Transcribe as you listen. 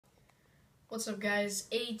What's up, guys?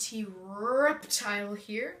 AT Reptile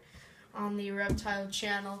here on the Reptile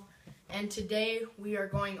channel, and today we are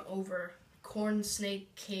going over corn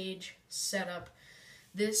snake cage setup.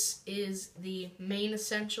 This is the main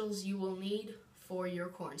essentials you will need for your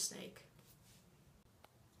corn snake.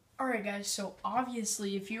 Alright guys, so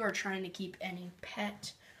obviously if you are trying to keep any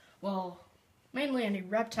pet, well, mainly any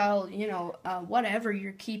reptile, whatever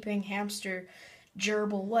you're keeping, hamster,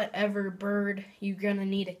 gerbil, whatever bird, you're gonna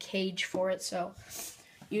need a cage for it. So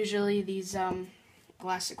usually these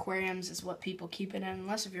glass aquariums is what people keep it in,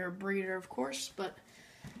 unless if you're a breeder, of course. But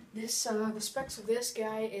this the specs of this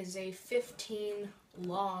guy is a 15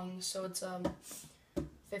 long, so it's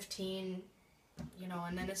 15,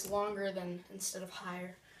 and then it's longer than instead of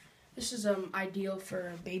higher. This is ideal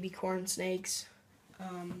for baby corn snakes,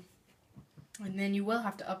 and then you will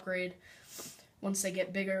have to upgrade once they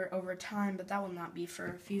get bigger over time, but that will not be for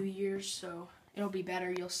a few years, so it'll be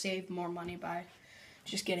better. You'll save more money by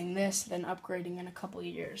just getting this than upgrading in a couple of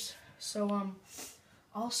years. So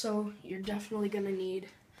also, you're definitely going to need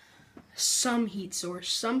some heat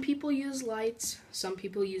source. Some people use lights, some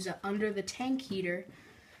people use an under the tank heater,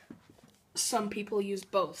 some people use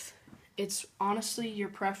both. It's honestly your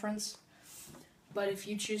preference, but if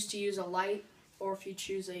you choose to use a light or if you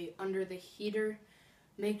choose a under the heater,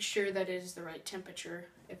 make sure that it is the right temperature.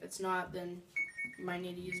 If it's not, then you might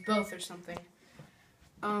need to use both or something.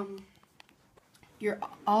 You're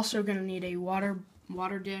also going to need a water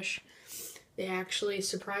dish. They actually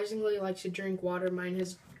surprisingly like to drink water. Mine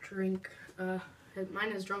has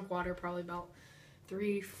drunk water probably about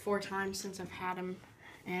 3-4 times since I've had him.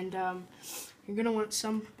 And you're going to want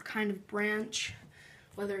some kind of branch,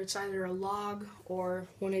 whether it's either a log or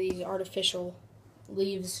one of these artificial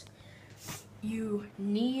leaves. You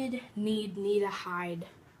need a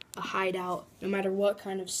hideout, no matter what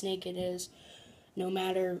kind of snake it is, no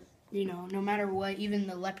matter what, even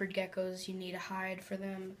the leopard geckos, you need a hide for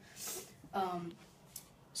them.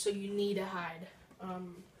 So you need a hide.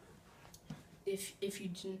 If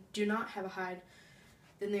you do not have a hide,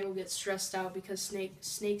 then they will get stressed out because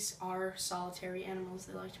snakes are solitary animals.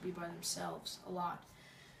 They like to be by themselves a lot.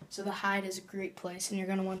 So the hide is a great place, and you're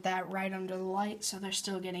going to want that right under the light so they're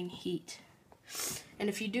still getting heat. And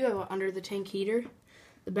if you do have an under the tank heater,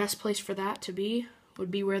 the best place for that to be would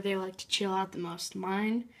be where they like to chill out the most.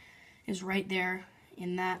 Mine is right there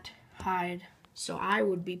in that hide, so I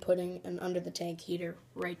would be putting an under the tank heater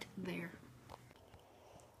right there.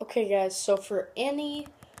 Okay guys, so for any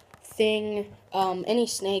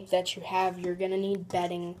snake that you have, you're gonna need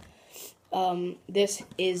bedding. This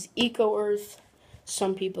is Eco-Earth.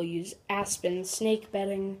 Some people use Aspen snake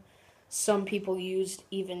bedding. Some people use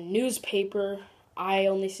even newspaper. I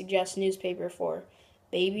only suggest newspaper for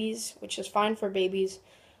babies, which is fine for babies,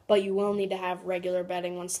 but you will need to have regular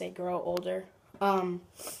bedding once they grow older.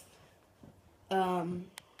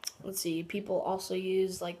 Let's see. People also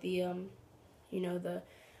use like the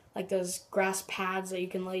like those grass pads that you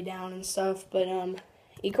can lay down and stuff. But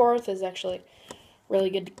Eco-Earth is actually really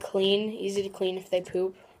good to clean, easy to clean if they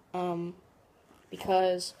poop,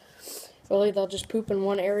 because really they'll just poop in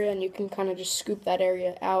one area and you can kind of just scoop that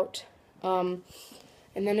area out. And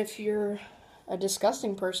then if you're a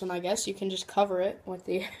disgusting person, I guess, you can just cover it with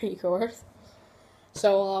the Eco-Earth.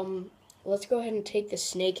 So let's go ahead and take the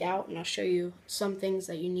snake out, and I'll show you some things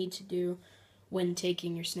that you need to do when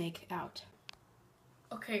taking your snake out.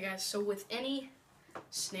 Okay guys, so with any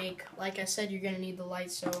snake, like I said, you're going to need the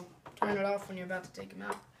light, so turn it off when you're about to take him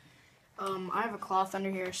out. I have a cloth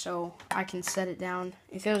under here so I can set it down.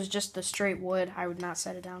 If it was just the straight wood, I would not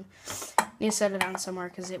set it down. You need to set it down somewhere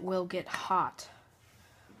because it will get hot.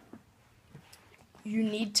 You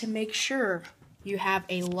need to make sure you have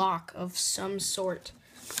a lock of some sort.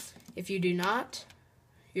 If you do not,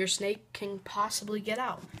 your snake can possibly get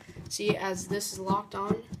out. See, as this is locked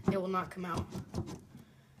on, it will not come out.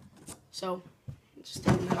 So, just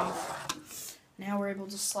taking that off. Now we're able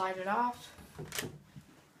to slide it off.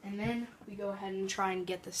 And then we go ahead and try and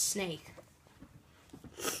get the snake.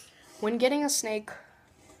 When getting a snake,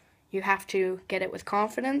 you have to get it with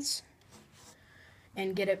confidence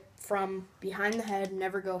and get it from behind the head,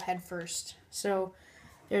 never go head first. So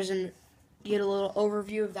you get a little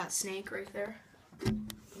overview of that snake right there.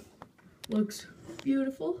 Looks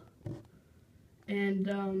beautiful. And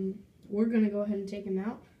we're going to go ahead and take him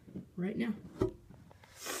out right now.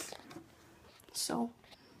 So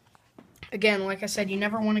again, like I said, you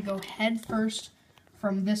never want to go head first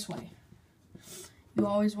from this way. You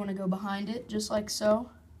always want to go behind it, just like so.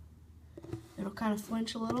 It'll kind of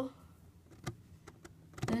flinch a little.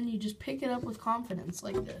 Then you just pick it up with confidence,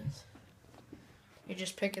 like this. You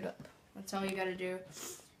just pick it up. That's all you got to do.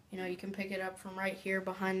 You know, you can pick it up from right here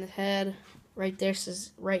behind the head. Right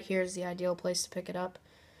here is the ideal place to pick it up.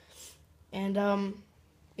 And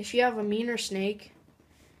if you have a meaner snake,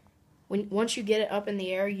 once you get it up in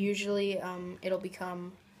the air, usually it'll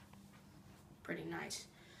become pretty nice.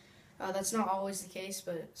 That's not always the case,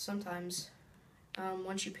 but sometimes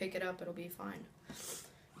once you pick it up, it'll be fine.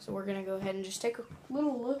 So we're gonna go ahead and just take a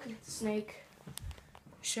little look at the snake,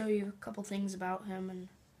 show you a couple things about him. And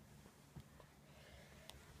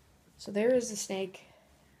so there is the snake.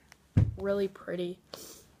 Really pretty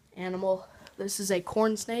animal. This is a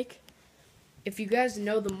corn snake. If you guys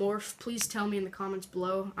know the morph, please tell me in the comments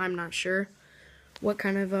below. I'm not sure what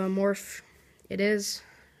kind of morph it is.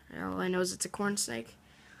 All I know is it's a corn snake,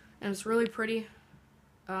 and it's really pretty.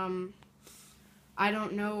 I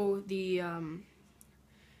don't know the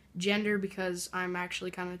gender because I'm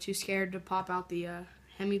actually kind of too scared to pop out the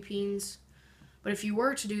hemipenes. But if you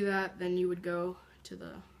were to do that, then you would go to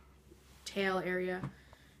the tail area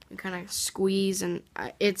and kind of squeeze, and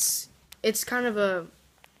it's kind of a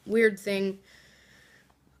weird thing,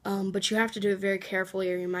 but you have to do it very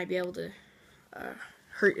carefully or you might be able to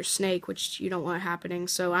hurt your snake, which you don't want happening.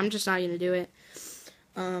 So I'm just not going to do it.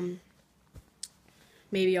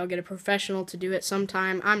 Maybe I'll get a professional to do it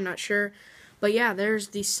sometime. I'm not sure. But yeah, there's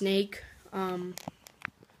the snake.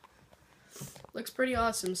 Looks pretty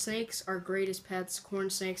awesome. Snakes are great as pets. Corn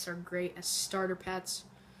snakes are great as starter pets,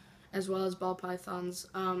 as well as ball pythons.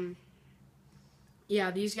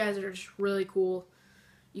 Yeah, these guys are just really cool.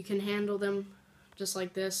 You can handle them just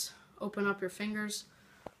like this. Open up your fingers.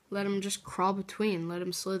 Let him just crawl between. Let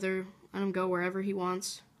him slither. Let him go wherever he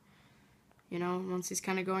wants. You know, once he's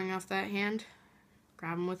kind of going off that hand,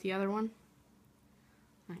 grab him with the other one.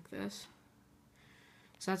 Like this.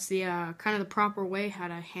 So that's the kind of the proper way how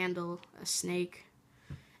to handle a snake.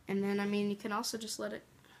 And then, I mean, you can also just let it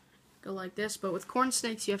go like this. But with corn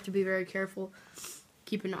snakes, you have to be very careful.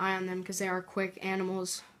 Keep an eye on them because they are quick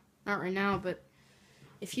animals. Not right now, but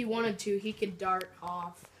if he wanted to, he could dart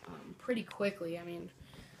off pretty quickly. I mean,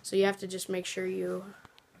 so you have to just make sure you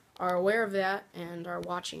are aware of that and are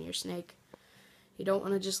watching your snake. You don't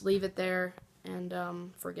want to just leave it there and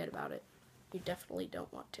forget about it. You definitely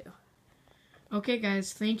don't want to. Okay,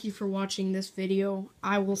 guys, thank you for watching this video.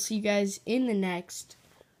 I will see you guys in the next.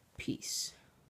 Peace.